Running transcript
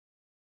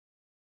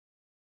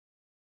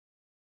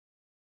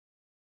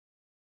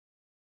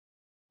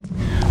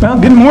Well,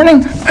 good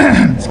morning.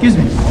 Excuse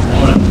me.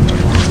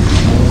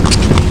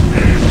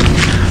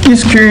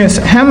 Just curious,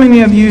 how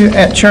many of you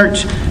at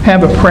church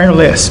have a prayer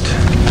list?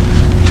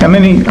 How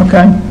many?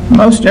 Okay,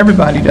 most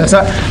everybody does.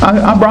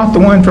 I brought the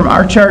one from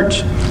our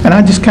church, and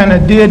I just kind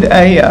of did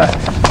a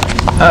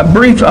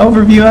brief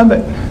overview of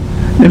it.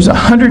 There's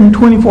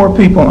 124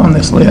 people on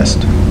this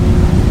list.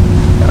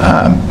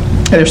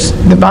 There's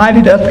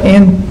divided up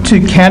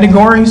into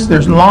categories.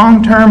 There's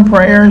long-term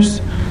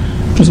prayers.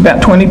 There's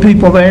about 20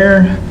 people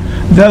there.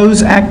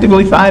 Those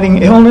actively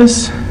fighting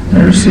illness,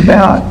 there's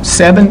about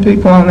 7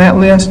 people on that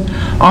list.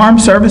 Armed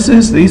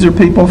services, these are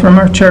people from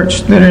our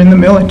church that are in the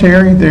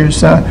military. There's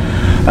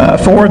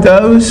 4 of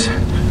those.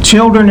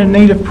 Children in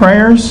need of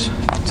prayers,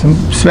 some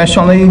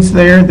special needs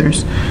there.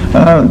 There's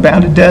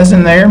about a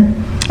dozen there.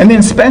 And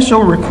then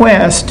special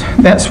requests,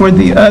 that's where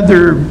the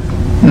other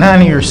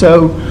 90 or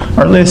so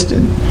are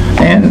listed.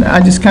 And I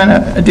just kind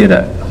of did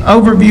an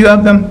overview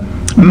of them.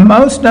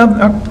 Most of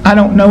them, I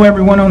don't know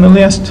everyone on the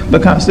list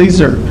because these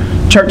are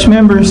church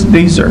members,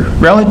 these are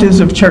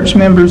relatives of church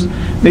members,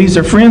 these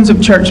are friends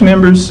of church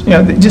members,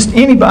 just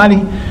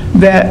anybody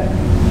that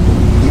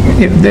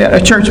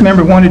a church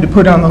member wanted to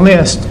put on the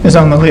list is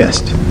on the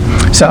list.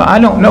 So I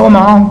don't know them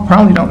all,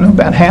 probably don't know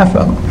about half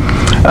of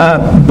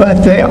them.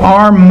 But they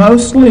are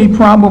mostly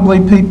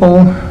probably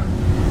people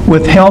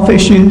with health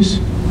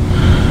issues.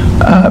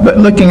 But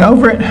looking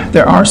over it,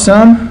 there are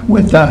some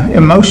with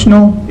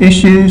emotional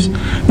issues.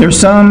 There's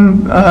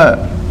some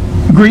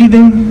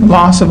grieving,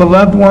 loss of a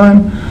loved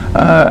one.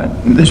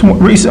 There's one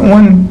recent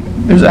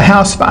one, there's a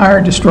house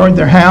fire, destroyed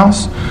their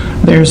house.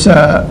 There's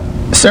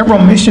several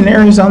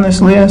missionaries on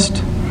this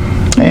list.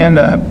 And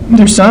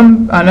there's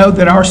some, I know,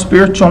 that are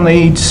spiritual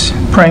needs,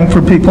 praying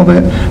for people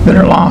that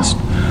are lost.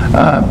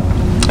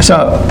 So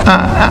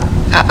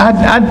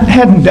I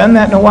hadn't done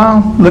that in a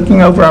while,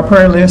 looking over our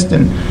prayer list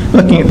and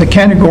looking at the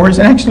categories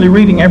and actually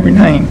reading every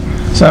name.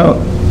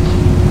 So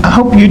I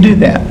hope you do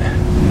that.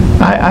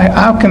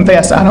 I'll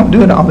confess I don't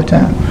do it all the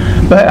time.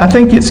 But I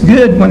think it's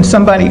good when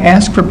somebody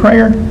asks for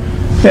prayer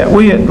that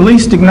we at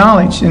least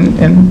acknowledge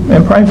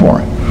and pray for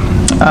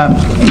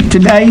them.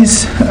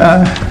 Today's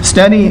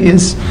study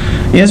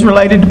is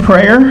related to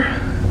prayer.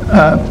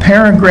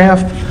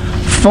 Paragraph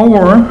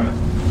 4,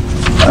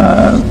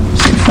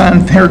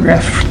 find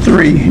paragraph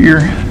 3 here.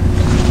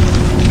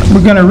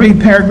 We're going to read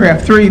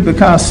paragraph 3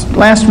 because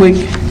last week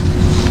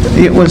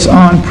it was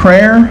on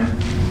prayer,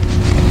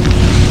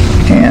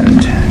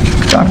 and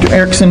Dr.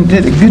 Erickson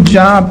did a good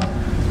job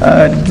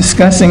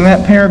discussing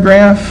that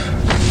paragraph.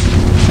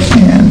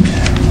 And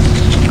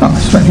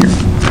it's right here.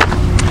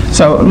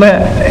 So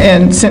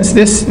and since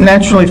this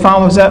naturally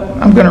follows up,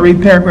 I'm going to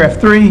read paragraph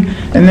 3,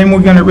 and then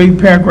we're going to read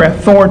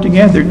paragraph 4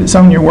 together. That's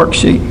on your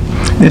worksheet.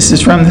 This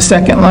is from the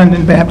Second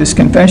London Baptist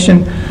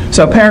Confession.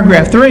 So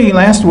paragraph 3,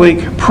 last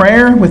week,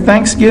 prayer with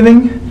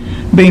thanksgiving,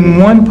 being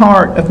one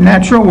part of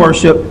natural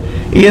worship,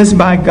 is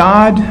by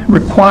God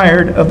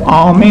required of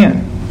all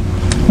men.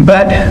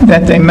 But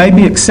that they may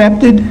be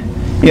accepted,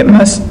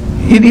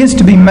 it is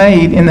to be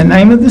made in the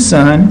name of the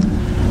Son,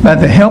 by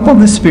the help of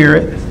the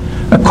Spirit,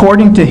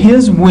 according to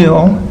His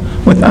will,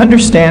 with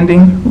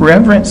understanding,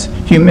 reverence,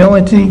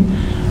 humility,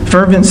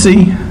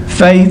 fervency,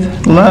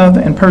 faith, love,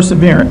 and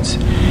perseverance,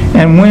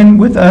 and when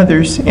with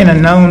others in a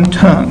known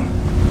tongue.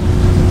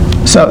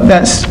 So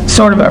that's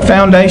sort of our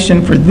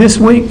foundation for this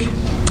week.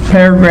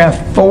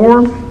 Paragraph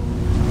 4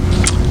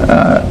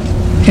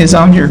 is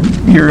on your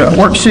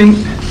worksheet.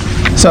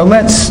 So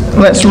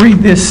let's read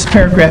this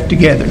paragraph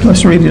together.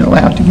 Let's read it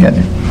aloud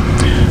together.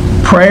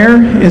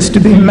 Prayer is to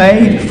be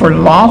made for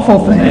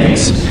lawful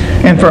things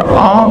and for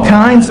all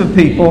kinds of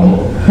people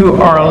who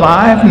are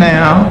alive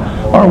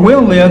now or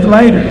will live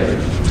later.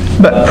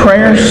 But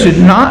prayer should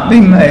not be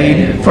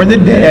made for the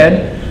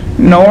dead,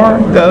 nor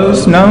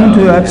those known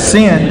to have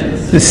sinned,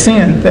 the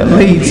sin that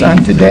leads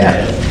unto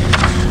death.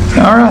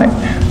 All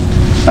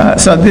right.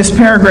 So this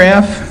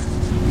paragraph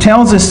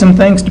tells us some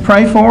things to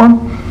pray for,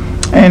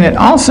 and it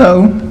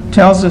also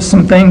tells us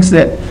some things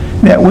that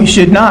we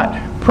should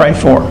not pray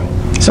for.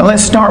 So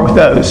let's start with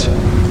those.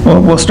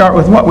 We'll start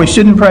with what we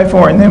shouldn't pray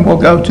for, and then we'll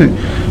go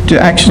to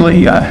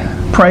actually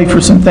pray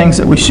for some things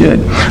that we should.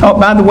 Oh,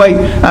 by the way,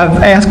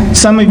 I've asked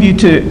some of you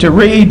to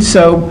read,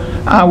 so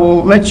I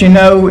will let you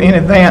know in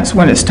advance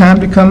when it's time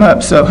to come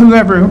up. So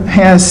whoever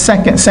has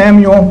 2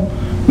 Samuel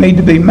need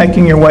to be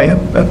making your way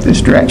up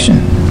this direction.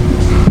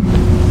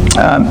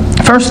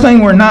 First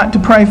thing we're not to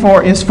pray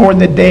for is for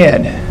the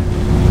dead.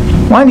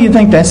 Why do you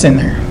think that's in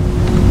there?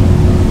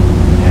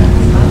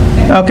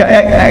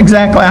 Okay,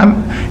 exactly.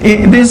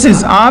 This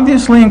is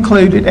obviously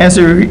included as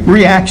a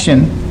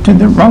reaction to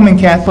the Roman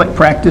Catholic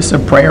practice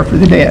of prayer for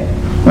the dead.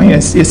 I mean,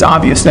 it's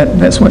obvious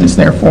that's what it's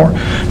there for.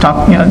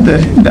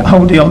 The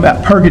whole deal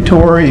about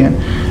purgatory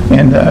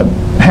and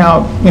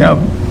how,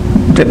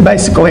 that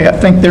basically I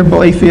think their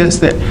belief is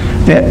that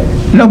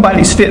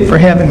nobody's fit for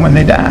heaven when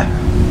they die.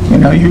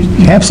 You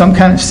have some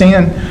kind of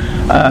sin,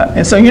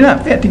 and so you're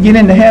not fit to get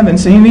into heaven,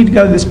 so you need to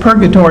go to this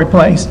purgatory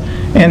place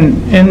and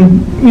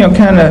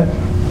kind of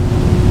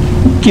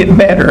get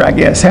better, I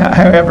guess,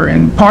 however.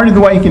 And part of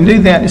the way you can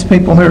do that is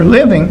people who are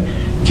living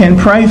can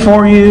pray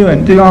for you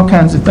and do all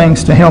kinds of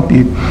things to help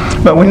you.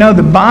 But we know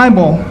the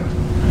Bible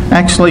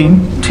actually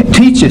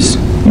teaches,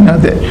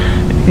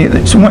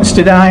 that once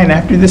to die and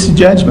after this is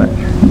judgment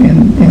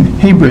in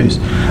Hebrews.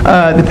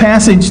 The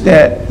passage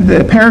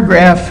the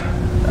paragraph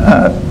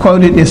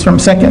quoted is from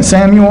 2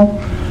 Samuel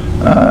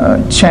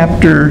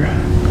chapter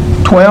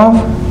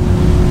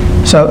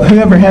 12. So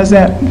whoever has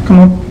that, come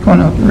on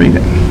up and read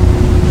it.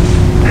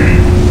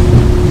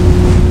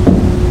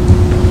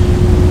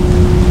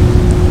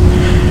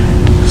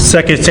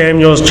 Second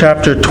Samuel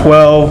chapter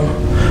 12,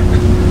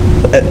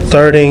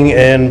 starting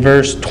in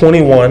verse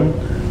 21.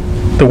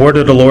 The word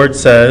of the Lord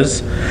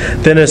says,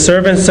 "Then his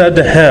servant said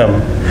to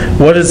him,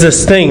 'What is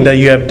this thing that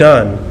you have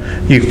done?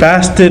 You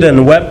fasted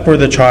and wept for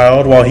the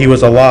child while he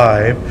was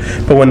alive,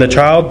 but when the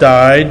child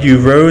died, you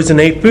rose and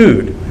ate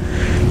food.'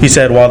 He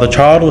said, 'While the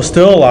child was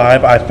still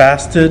alive, I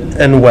fasted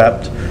and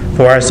wept,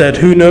 for I said,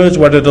 who knows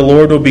whether the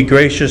Lord will be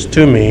gracious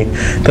to me,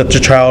 that the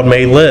child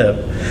may live?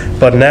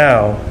 But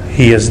now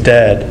he is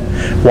dead.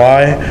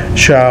 Why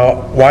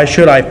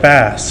should I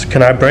fast?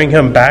 Can I bring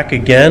him back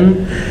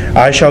again?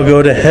 I shall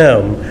go to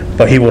him,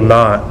 but he will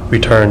not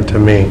return to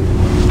me.'"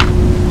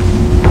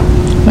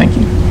 Thank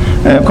you.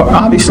 Of course,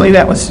 obviously,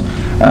 that was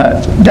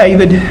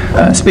David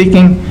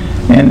speaking,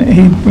 and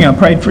he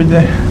prayed for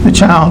the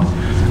child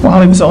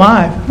while he was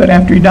alive. But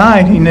after he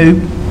died, he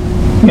knew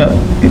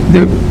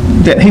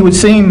that he would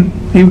see him,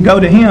 he would go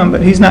to him,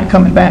 but he's not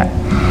coming back.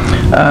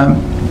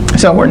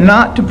 So we're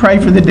not to pray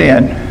for the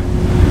dead.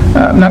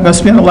 I'm not going to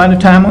spend a lot of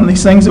time on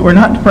these things that we're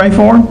not to pray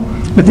for.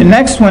 But the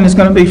next one is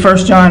going to be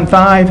 1 John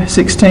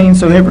 5:16.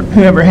 So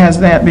whoever has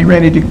that, be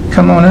ready to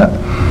come on up.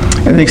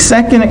 And the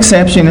second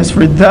exception is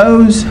for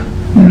those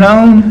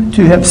known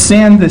to have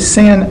sinned the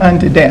sin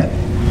unto death.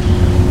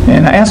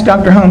 And I asked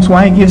Dr. Holmes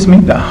why he gives me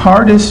the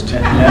hardest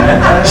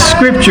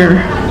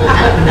scripture,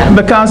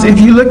 because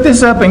if you look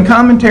this up in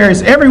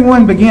commentaries,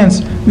 everyone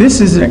begins, this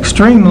is an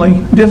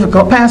extremely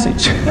difficult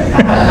passage.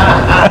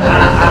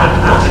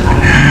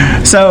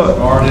 So,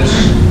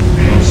 artists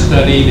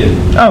studied and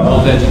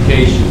old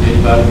education.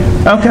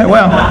 Okay,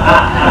 well,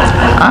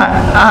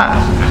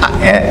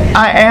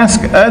 I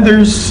ask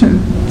others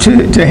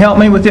to help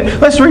me with it.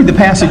 Let's read the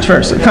passage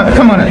first.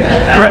 Come on in.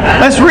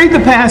 Let's read the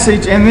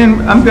passage, and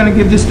then I'm going to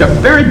give just a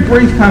very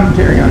brief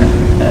commentary on it.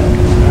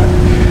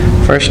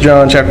 1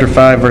 John chapter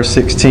 5, verse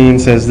 16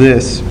 says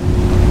this,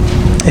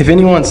 "If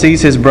anyone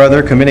sees his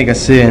brother committing a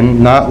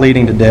sin not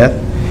leading to death,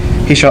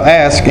 he shall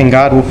ask, and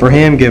God will for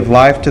him give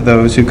life to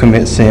those who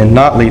commit sin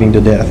not leading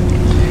to death.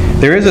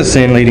 There is a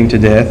sin leading to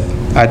death.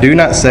 I do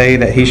not say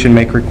that he should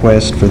make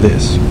request for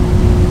this."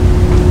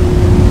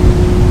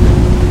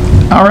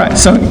 All right,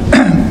 so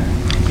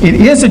it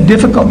is a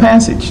difficult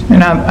passage,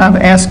 and I've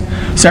asked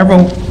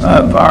several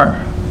of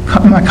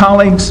my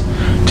colleagues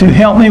to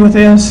help me with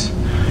this,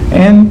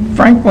 and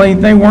frankly,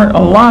 they weren't a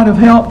lot of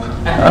help.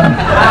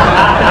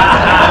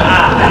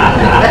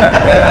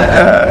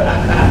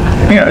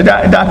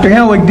 Dr.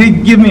 Helwig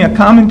did give me a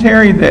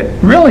commentary that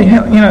really,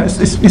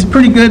 it's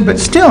pretty good, but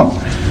still,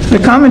 the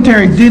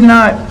commentary did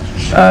not.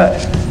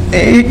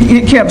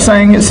 It kept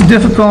saying it's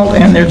difficult,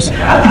 and there's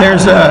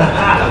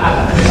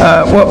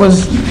what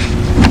was,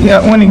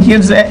 when he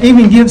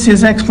even gives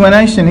his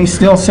explanation, he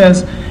still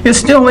says it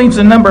still leaves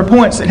a number of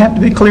points that have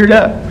to be cleared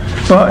up.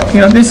 But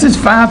this is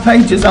 5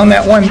 pages on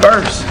that one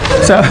verse,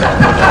 so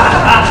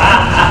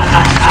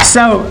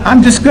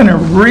I'm just going to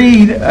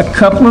read a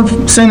couple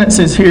of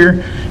sentences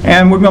here,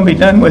 and we're going to be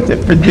done with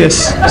it for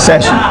this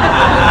session.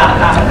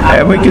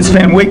 We could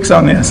spend weeks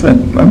on this,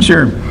 I'm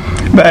sure.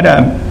 But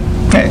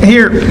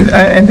here,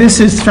 and this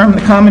is from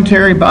the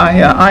commentary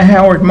by I.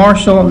 Howard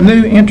Marshall,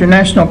 New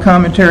International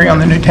Commentary on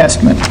the New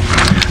Testament.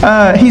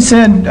 He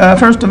said,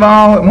 first of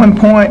all, at one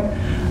point,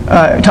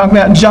 talking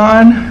about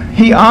John,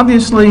 he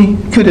obviously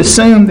could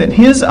assume that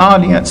his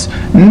audience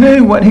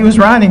knew what he was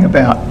writing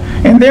about,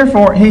 and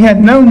therefore he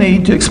had no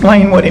need to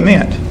explain what he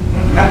meant.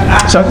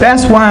 So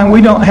that's why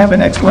we don't have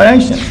an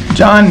explanation.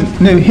 John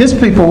knew his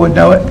people would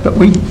know it, but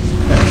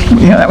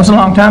that was a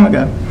long time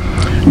ago.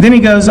 Then he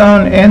goes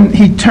on, and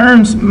he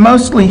turns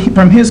mostly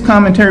from his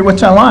commentary,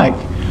 which I like,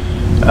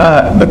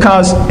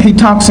 because he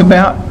talks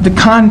about the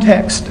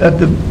context of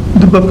the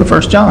book of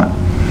 1 John.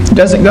 He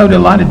doesn't go to a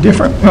lot of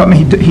different,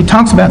 he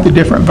talks about the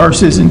different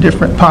verses and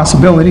different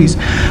possibilities,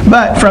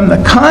 but from the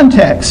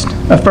context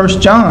of 1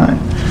 John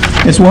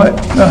is what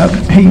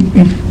he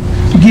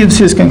gives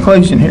his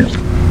conclusion here.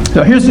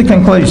 So here's the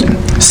conclusion.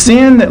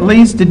 Sin that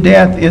leads to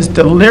death is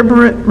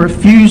deliberate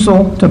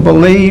refusal to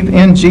believe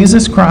in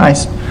Jesus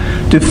Christ,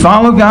 to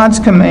follow God's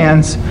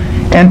commands,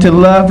 and to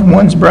love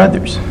one's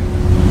brothers.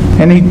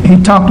 And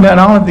he talked about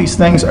all of these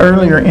things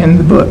earlier in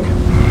the book.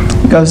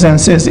 He goes in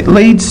and says it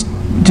leads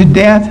to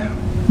death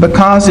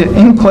because it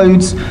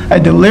includes a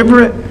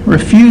deliberate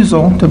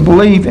refusal to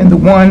believe in the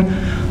one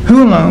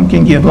who alone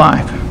can give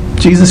life,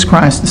 Jesus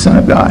Christ, the Son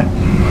of God.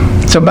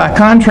 So by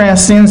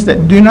contrast, sins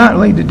that do not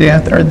lead to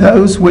death are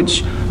those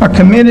which are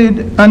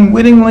committed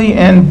unwittingly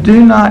and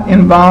do not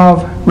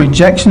involve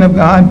rejection of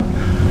God,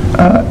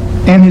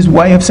 and his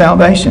way of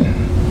salvation.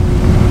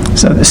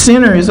 So the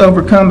sinner is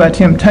overcome by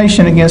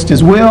temptation against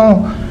his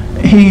will.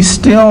 He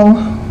still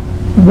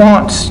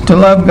wants to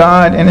love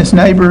God and his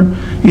neighbor.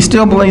 He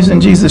still believes in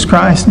Jesus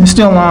Christ and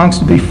still longs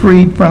to be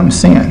freed from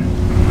sin.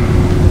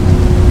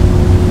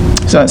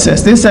 So it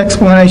says, this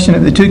explanation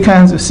of the two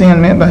kinds of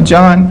sin meant by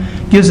John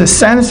gives a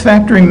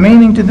satisfactory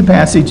meaning to the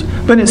passage,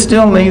 but it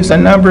still leaves a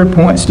number of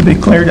points to be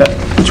cleared up,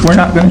 which we're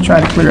not going to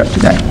try to clear up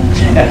today.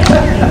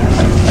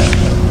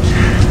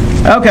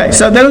 Okay,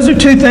 so those are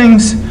two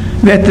things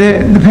that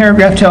the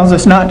paragraph tells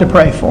us not to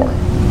pray for.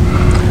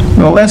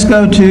 Well, let's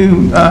go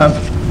to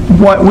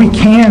what we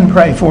can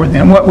pray for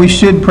then, what we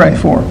should pray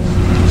for.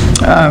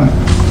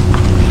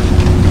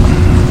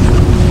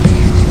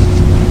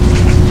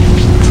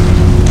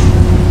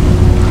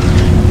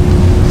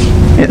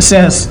 It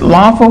says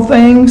lawful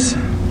things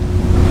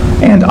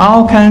and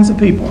all kinds of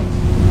people.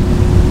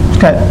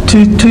 Got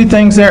two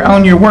things there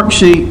on your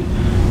worksheet.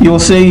 You'll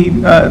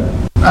see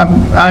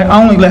I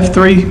only left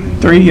three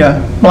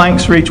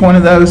blanks for each one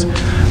of those.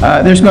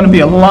 There's going to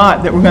be a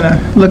lot that we're going to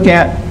look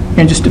at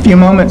in just a few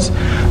moments.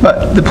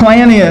 But the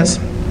plan is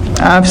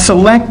I've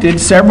selected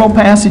several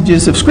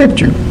passages of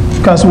Scripture,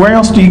 because where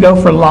else do you go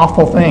for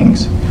lawful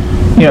things?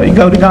 You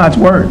go to God's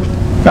Word.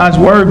 God's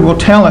Word will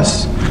tell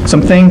us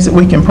some things that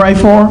we can pray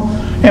for.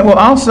 It will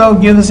also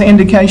give us an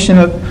indication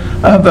of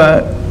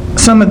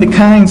some of the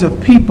kinds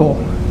of people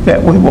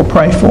that we will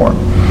pray for.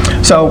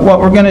 So what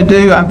we're going to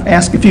do, I've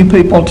asked a few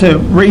people to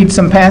read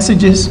some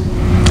passages,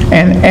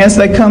 and as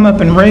they come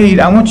up and read,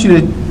 I want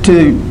you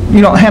to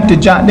you don't have to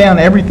jot down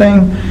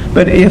everything,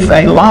 but if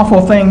a lawful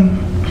thing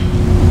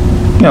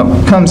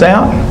comes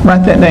out,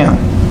 write that down.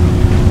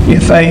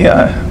 If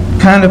a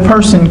kind of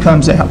person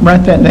comes out,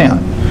 write that down.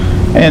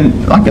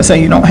 And like I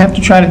say, you don't have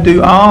to try to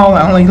do all.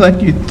 I only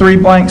left you 3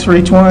 blanks for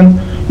each one.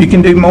 You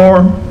can do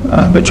more,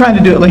 but try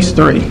to do at least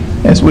 3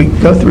 as we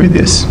go through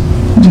this.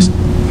 Just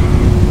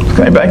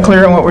everybody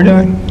clear on what we're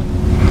doing?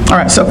 All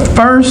right, so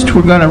first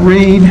we're going to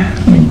read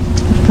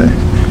the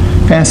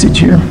passage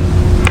here.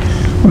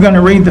 We're going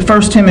to read the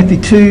 1 Timothy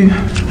 2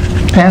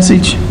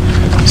 passage.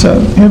 So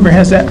whoever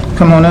has that,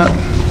 come on up.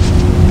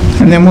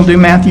 And then we'll do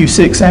Matthew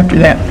 6 after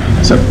that.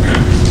 So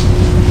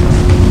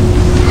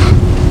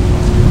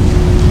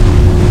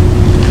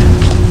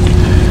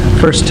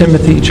 1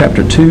 Timothy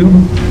chapter 2.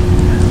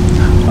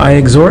 I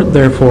exhort,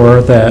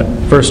 therefore, that,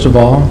 first of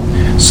all,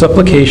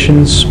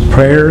 supplications,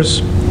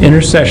 prayers,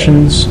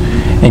 intercessions,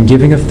 and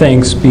giving of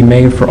thanks be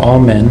made for all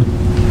men,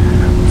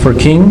 for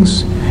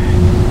kings,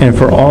 and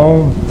for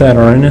all that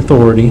are in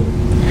authority,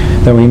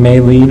 that we may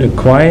lead a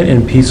quiet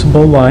and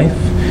peaceable life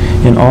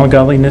in all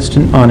godliness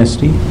and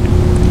honesty.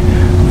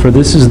 For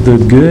this is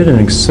good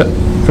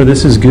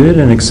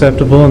and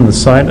acceptable in the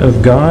sight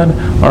of God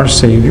our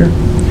Savior,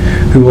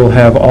 who will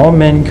have all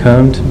men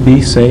come to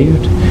be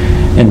saved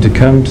and to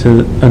come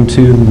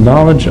unto the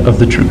knowledge of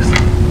the truth.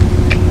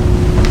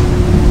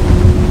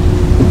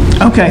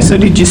 Okay, so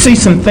did you see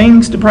some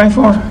things to pray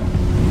for?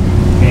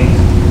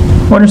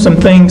 What are some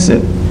things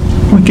that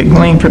we could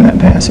glean from that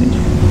passage?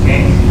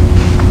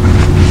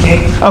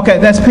 Okay,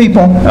 that's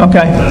people.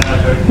 Okay.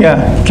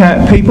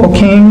 Yeah, people,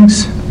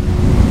 kings.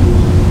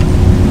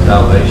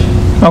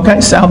 Salvation.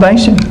 Okay,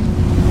 salvation.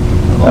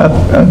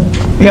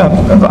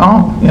 Of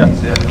all.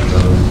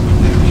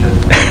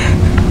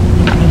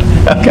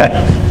 Okay.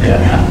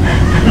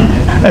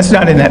 That's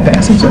not in that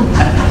passage.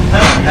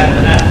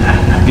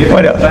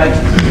 What else?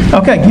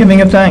 Okay,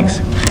 giving of thanks.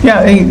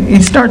 Yeah,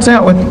 he starts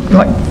out with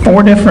like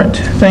 4 different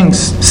things.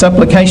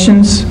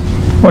 Supplications.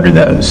 What are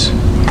those?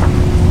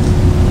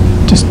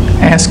 Just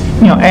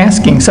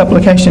asking.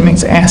 Supplication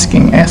means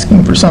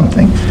asking for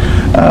something.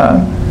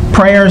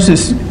 Prayers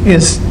is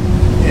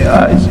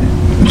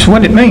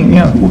what it means.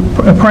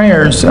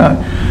 Prayers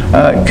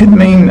could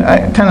mean.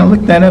 I kind of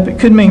looked that up. It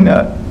could mean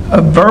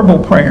a verbal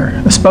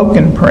prayer, a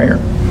spoken prayer.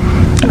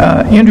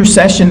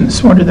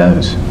 Intercessions. What are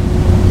those?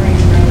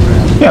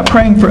 Yeah,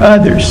 praying for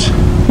others.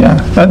 Yeah,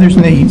 others'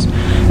 needs.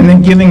 And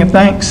then giving of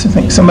thanks. I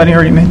think somebody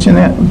already mentioned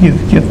that.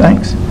 Give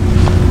thanks.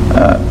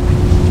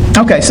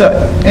 Okay, so,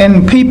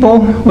 and people,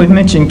 we've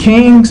mentioned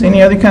kings.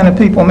 Any other kind of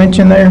people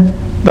mentioned there?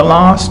 The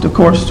lost, of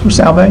course, for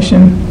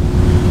salvation.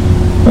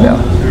 Yeah.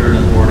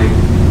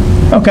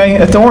 Okay,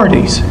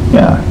 authorities.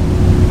 Yeah.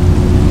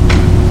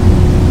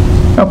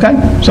 Okay,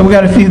 so we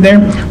got a few there.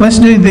 Let's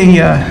do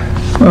the,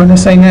 what did I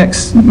say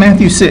next?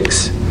 Matthew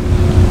 6.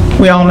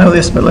 We all know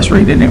this, but let's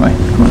read it anyway.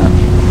 Come on up.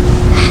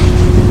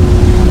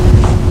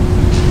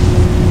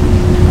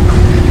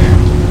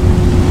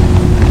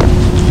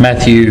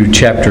 Matthew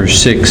chapter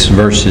 6,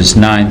 verses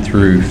 9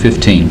 through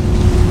 15.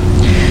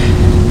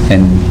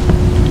 And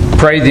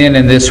pray then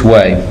in this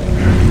way: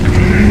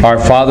 Our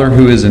Father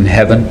who is in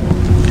heaven,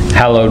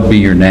 hallowed be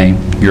your name.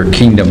 Your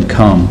kingdom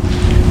come.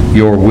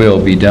 Your will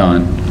be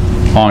done,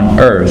 on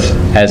earth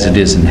as it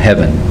is in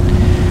heaven.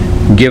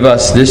 Give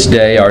us this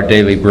day our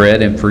daily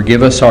bread, and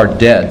forgive us our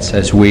debts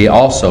as we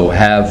also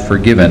have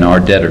forgiven our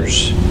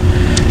debtors.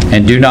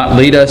 And do not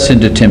lead us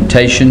into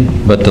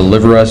temptation, but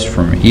deliver us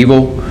from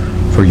evil.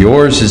 For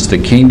yours is the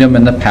kingdom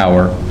and the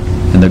power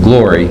and the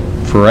glory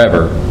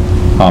forever.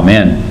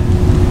 Amen.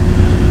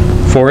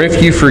 For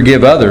if you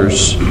forgive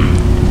others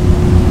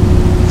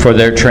for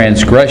their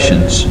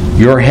transgressions,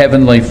 your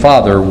heavenly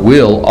Father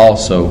will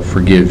also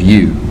forgive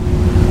you.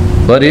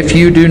 But if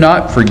you do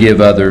not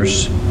forgive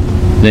others,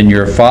 then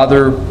your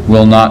Father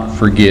will not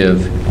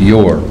forgive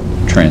your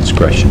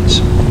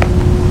transgressions.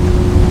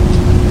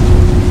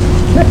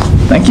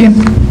 Thank you.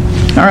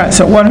 All right,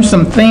 so what are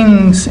some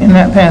things in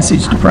that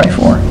passage to pray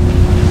for?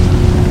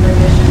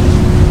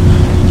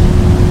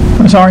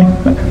 I'm sorry?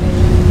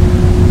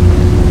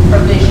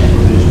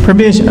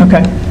 Provision,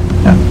 okay.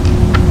 Yeah.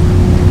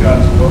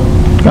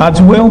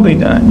 God's will be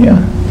done, yeah.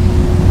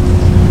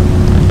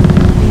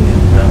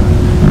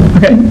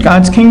 Okay,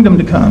 God's kingdom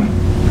to come.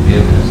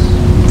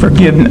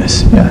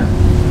 Forgiveness, yeah.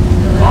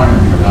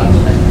 Honoring God's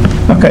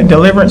name. Okay,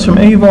 deliverance from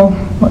evil.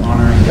 What?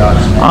 Honoring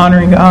God's name.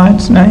 Honoring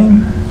God's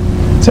name.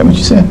 Is that what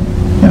you said?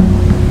 Yeah.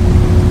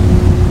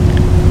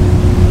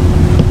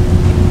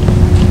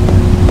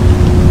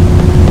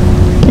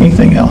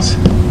 Anything else?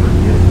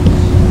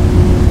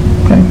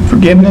 Okay,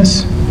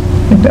 forgiveness. I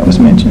think that was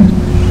mentioned.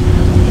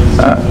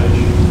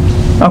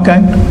 Okay.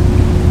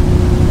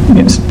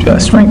 Against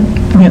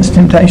strength, against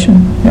temptation.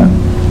 Yeah.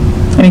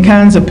 Any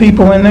kinds of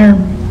people in there?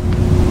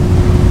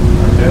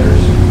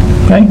 Debtors.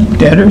 Okay,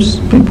 debtors,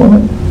 people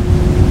that...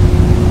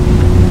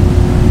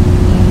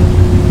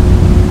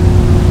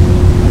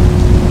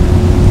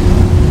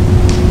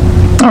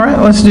 All right,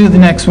 let's do the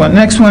next one.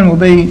 Next one will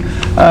be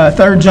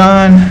 3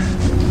 John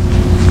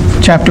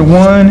chapter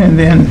 1, and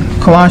then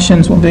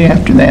Colossians will be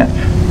after that.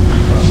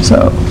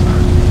 So,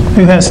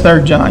 who has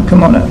 3 John?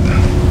 Come on up.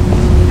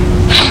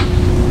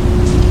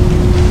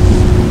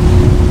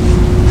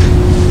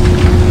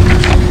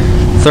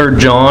 Third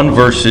John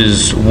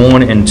verses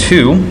 1 and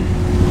 2.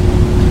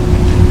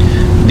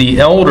 The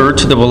elder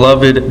to the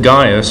beloved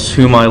Gaius,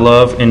 whom I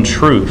love in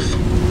truth.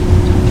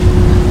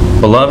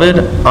 Beloved,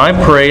 I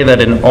pray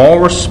that in all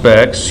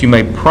respects you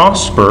may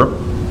prosper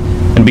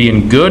and be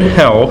in good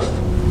health,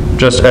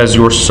 just as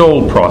your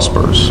soul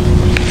prospers.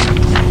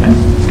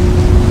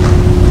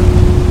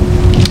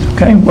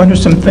 Okay, what are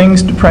some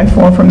things to pray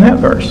for from that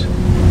verse?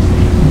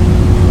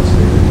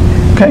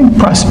 Okay,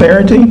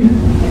 prosperity.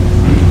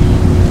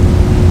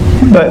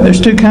 But there's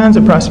two kinds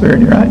of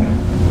prosperity, right?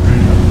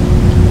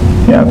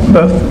 Yeah,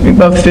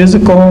 both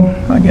physical,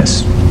 I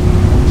guess,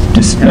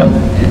 just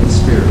And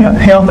spirit. yeah,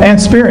 health and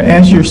spirit,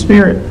 as your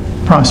spirit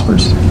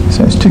prospers.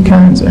 So there's two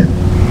kinds there.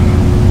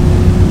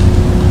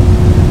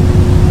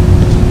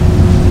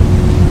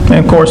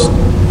 And of course,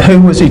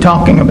 who was he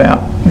talking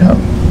about? You know,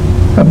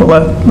 a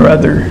beloved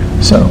brother.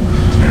 So,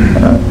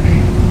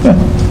 yeah,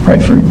 pray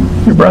for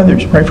your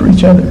brothers, pray for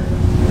each other.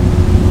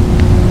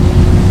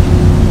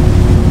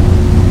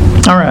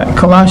 All right,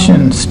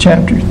 Colossians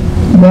chapter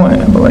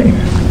 1, I believe.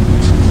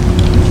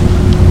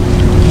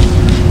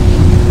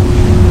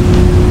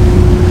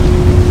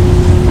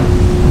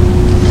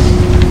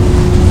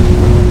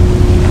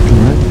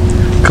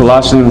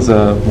 Colossians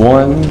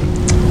 1,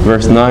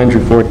 verse 9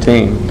 through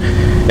 14.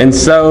 And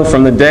so,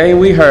 from the day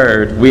we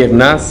heard, we have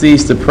not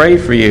ceased to pray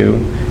for you,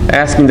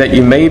 asking that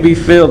you may be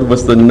filled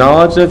with the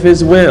knowledge of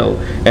His will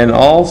and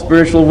all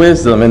spiritual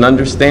wisdom and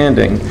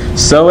understanding,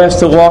 so as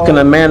to walk in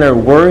a manner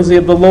worthy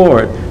of the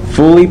Lord,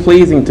 fully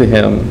pleasing to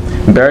Him,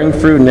 bearing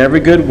fruit in every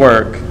good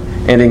work,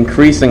 and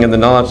increasing in the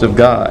knowledge of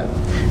God,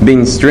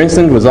 being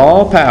strengthened with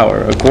all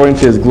power according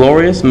to His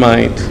glorious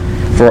might,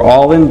 for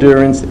all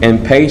endurance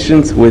and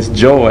patience with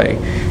joy,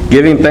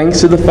 giving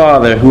thanks to the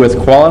Father who has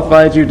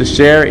qualified you to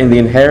share in the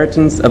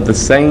inheritance of the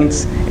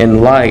saints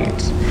in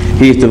light.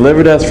 He has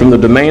delivered us from the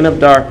domain of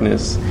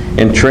darkness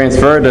and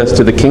transferred us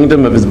to the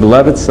kingdom of His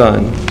beloved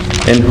Son,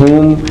 in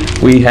whom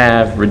we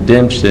have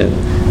redemption,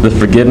 the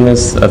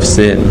forgiveness of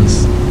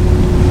sins.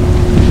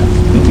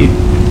 Thank you.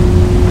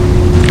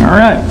 All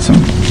right, some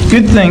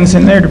good things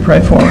in there to pray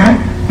for, right?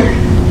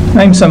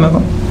 Name some of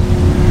them.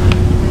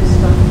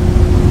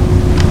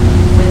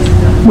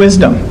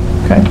 Wisdom.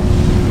 Okay.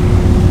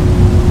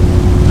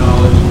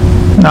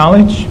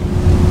 Knowledge.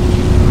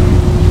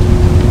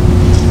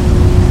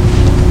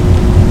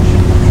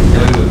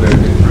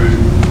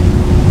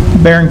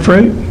 Bearing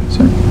fruit.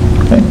 So,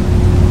 okay.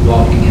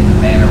 Walking in the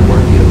manner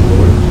worthy of the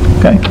Lord.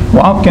 Okay.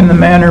 Walk in the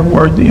manner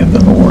worthy of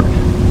the Lord.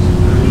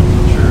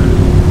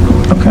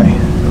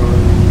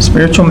 Okay.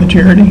 Spiritual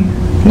maturity.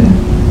 Okay.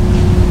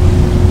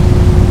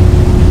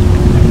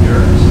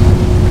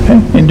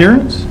 Okay.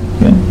 Endurance.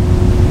 Good.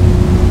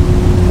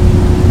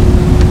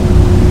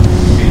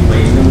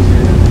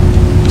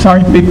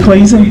 Sorry, be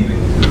pleasing.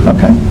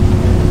 Okay.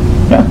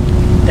 Yeah.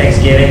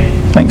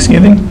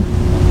 Thanksgiving.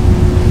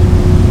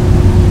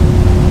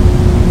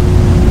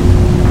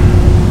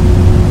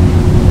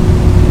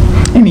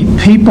 Any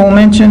people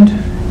mentioned?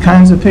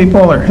 Kinds of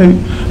people, or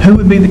who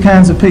would be the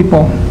kinds of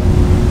people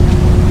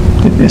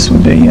that this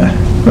would be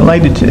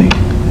related to?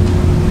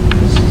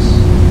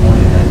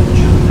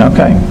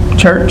 Okay.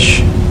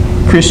 Church,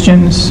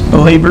 Christians,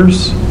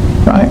 believers,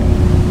 right?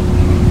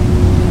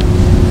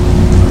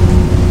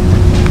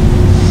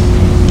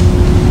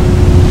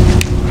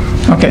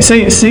 Okay,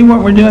 see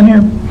what we're doing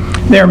here?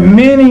 There are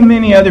many,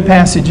 many other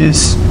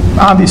passages.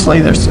 Obviously,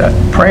 there's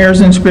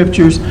prayers in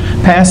Scriptures,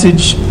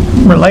 passage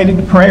related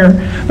to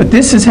prayer, but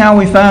this is how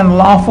we find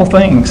lawful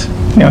things.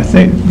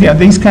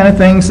 These kind of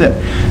things that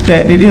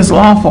it is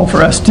lawful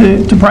for us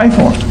to pray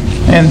for.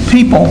 And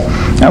people,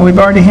 we've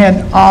already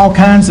had all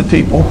kinds of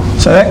people,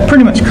 so that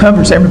pretty much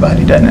covers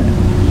everybody, doesn't it?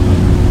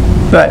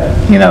 But,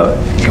 we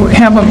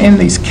have them in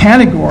these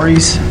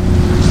categories,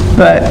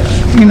 but,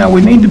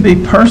 we need to be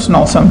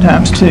personal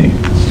sometimes too.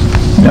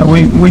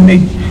 We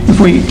need, if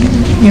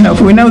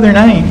we know their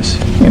names,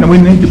 we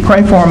need to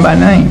pray for them by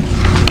name.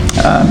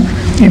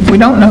 If we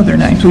don't know their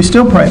names, we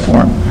still pray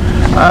for them.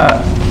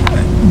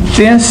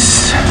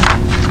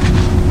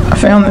 I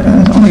found,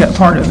 I only got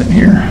part of it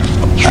here.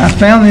 I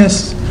found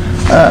this,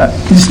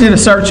 just did a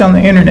search on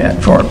the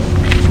internet for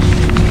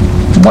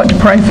what to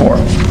pray for.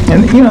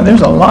 And,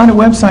 there's a lot of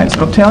websites that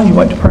will tell you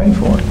what to pray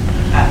for.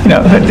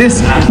 But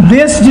this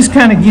just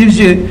kind of gives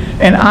you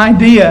an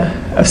idea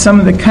of some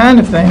of the kind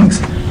of things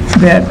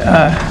that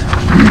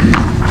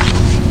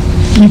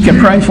you can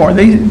pray for.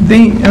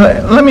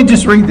 Let me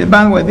just read it.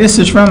 By the way, this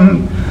is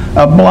from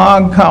a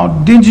blog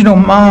called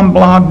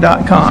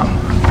digitalmomblog.com.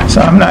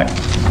 So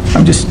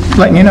I'm just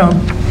letting you know.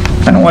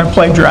 I don't want to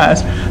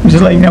plagiarize. I'm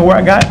just letting you know where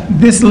I got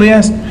this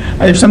list.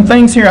 There's some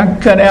things here I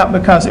cut out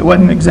because it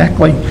wasn't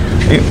exactly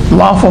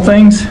lawful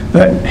things,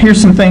 but here's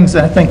some things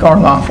that I think are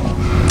lawful.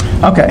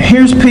 Okay,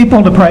 here's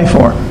people to pray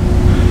for.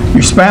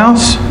 Your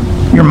spouse,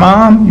 your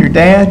mom, your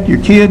dad, your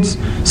kids,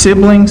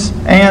 siblings,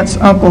 aunts,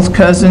 uncles,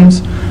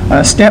 cousins,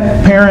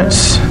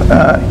 step-parents,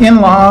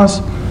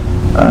 in-laws,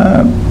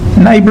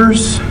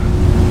 neighbors,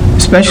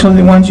 especially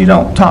the ones you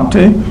don't talk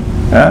to,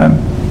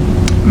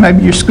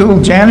 maybe your school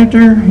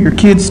janitor, your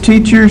kids'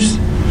 teachers,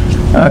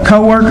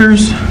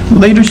 co-workers,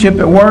 leadership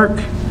at work,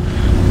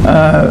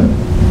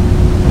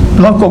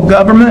 local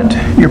government,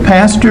 your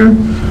pastor,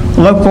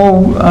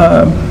 local,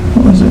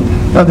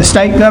 the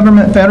state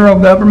government, federal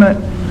government,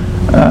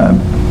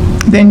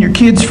 then your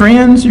kids'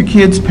 friends, your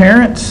kids'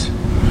 parents,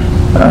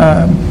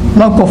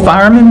 local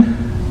firemen,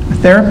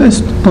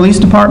 therapist, police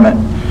department,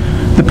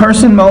 the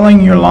person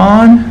mowing your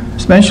lawn,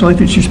 especially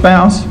if it's your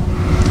spouse,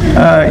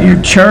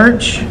 your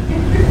church,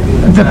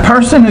 the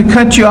person who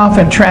cut you off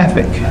in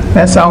traffic.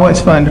 That's always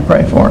fun to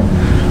pray for.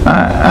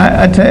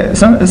 I tell you,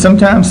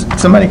 sometimes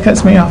somebody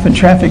cuts me off in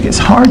traffic. It's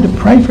hard to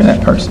pray for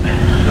that person.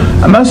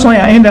 Mostly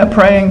I end up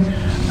praying,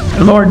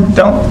 Lord,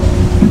 don't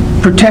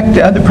protect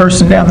the other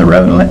person down the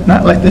road and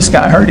not let this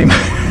guy hurt him.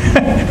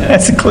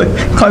 That's the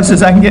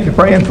closest I can get to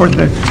praying for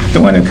the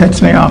one who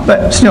cuts me off.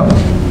 But still,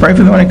 pray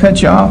for the one who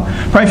cuts you off.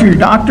 Pray for your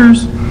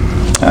doctors.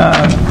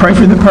 Pray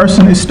for the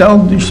person who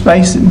stole your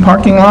space in the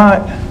parking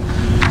lot.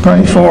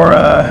 Pray for,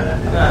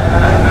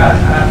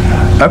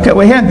 okay,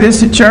 we had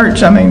this at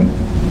church.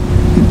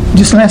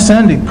 Just last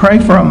Sunday, pray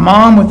for a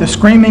mom with a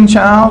screaming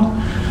child.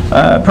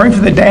 Pray for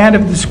the dad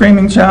of the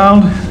screaming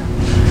child.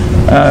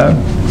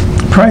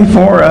 Pray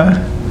for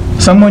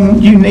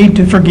someone you need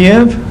to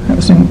forgive. That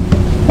was in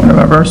one of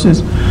our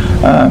verses.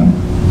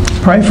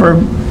 Pray for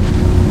a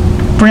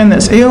friend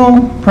that's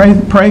ill.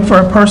 Pray for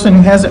a person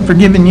who hasn't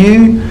forgiven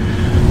you.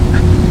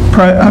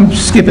 I'm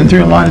skipping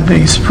through a lot of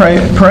these.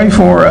 Pray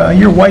for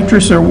your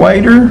waitress or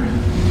waiter.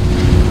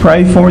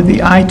 Pray for the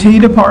IT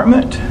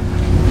department.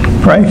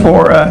 Pray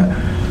for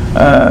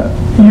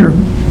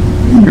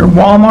your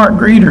Walmart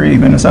greeter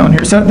even is on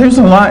here. So there's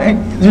a lot.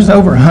 There's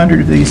over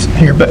 100 of these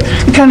here, but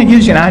it kind of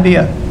gives you an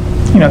idea.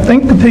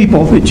 Think the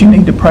people that you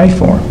need to pray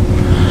for.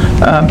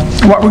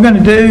 What we're going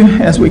to do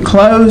as we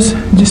close,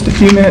 just a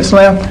few minutes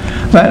left,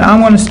 but I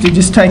want us to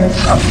just I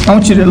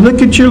want you to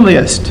look at your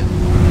list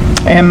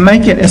and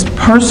make it as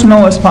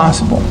personal as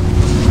possible.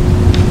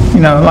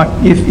 Like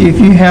if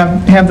you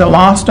have the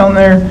lost on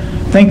there,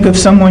 think of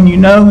someone you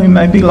know who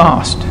may be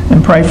lost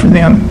and pray for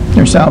them,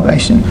 their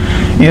salvation.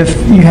 If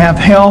you have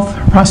health,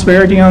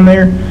 prosperity on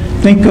there,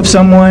 think of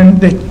someone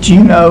that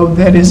you know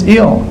that is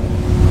ill.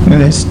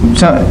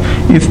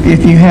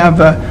 If you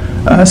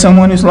have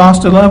someone who's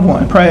lost a loved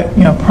one,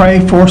 pray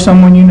for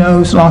someone you know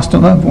who's lost a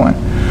loved one.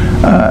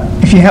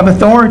 If you have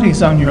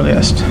authorities on your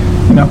list,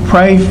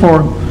 pray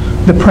for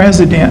the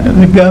president,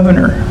 the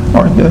governor,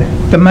 or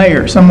the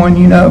mayor, someone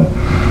you know,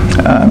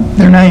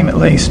 their name at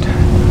least.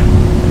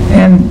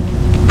 And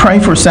pray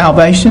for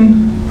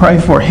salvation, pray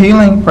for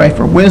healing, pray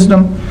for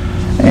wisdom,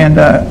 and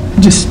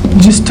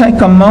just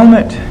take a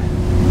moment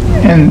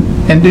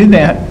and do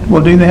that.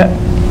 We'll do that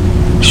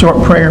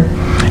short prayer.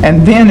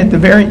 And then at the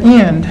very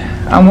end,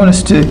 I want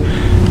us to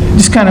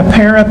just kind of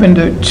pair up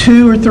into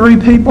 2 or 3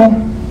 people,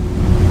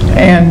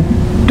 and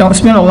don't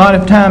spend a lot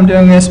of time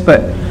doing this,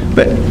 but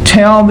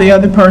tell the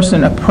other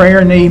person a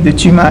prayer need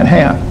that you might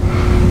have.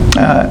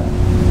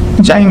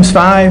 James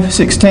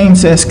 5:16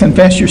 says,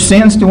 confess your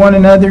sins to one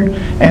another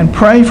and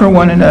pray for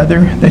one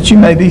another that you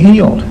may be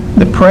healed.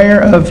 The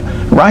prayer of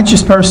a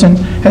righteous person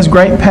has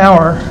great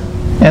power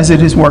as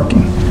it is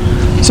working.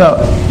 So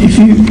if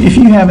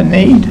you have a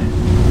need,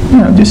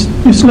 just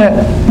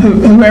let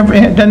whoever,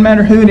 it doesn't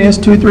matter who it is,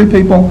 2 or 3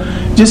 people,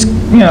 just,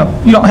 you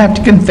don't have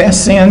to confess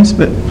sins,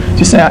 but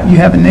just say you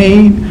have a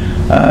need.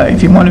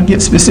 If you want to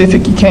get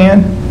specific, you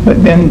can,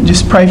 but then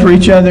just pray for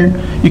each other.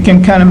 You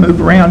can kind of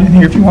move around in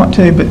here if you want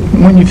to, but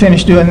when you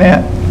finish doing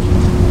that,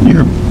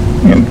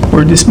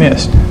 we're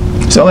dismissed.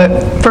 So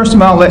first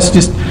of all, let's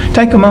just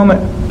take a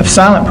moment of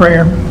silent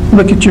prayer,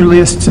 look at your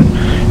lists,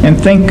 and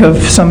think of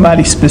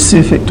somebody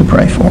specific to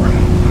pray for.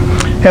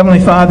 Heavenly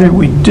Father,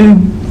 we do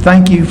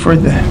thank you for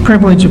the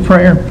privilege of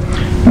prayer,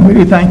 and we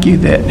do thank you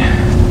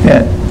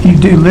that you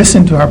do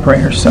listen to our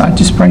prayers. So I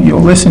just pray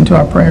you'll listen to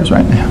our prayers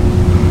right now.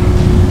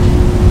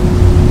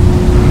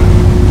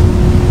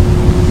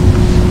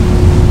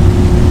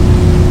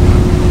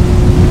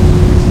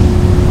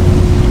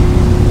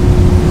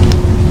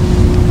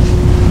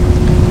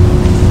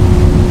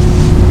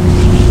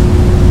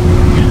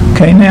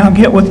 Okay, now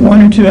get with one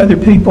or two other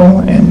people,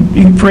 and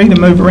you're free to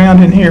move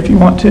around in here if you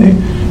want to.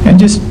 And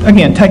just,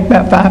 again, take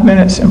about 5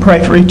 minutes and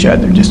pray for each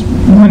other. Just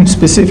one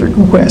specific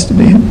request to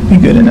be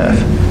good enough.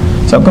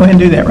 So go ahead and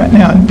do that right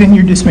now, and then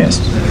you're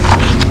dismissed.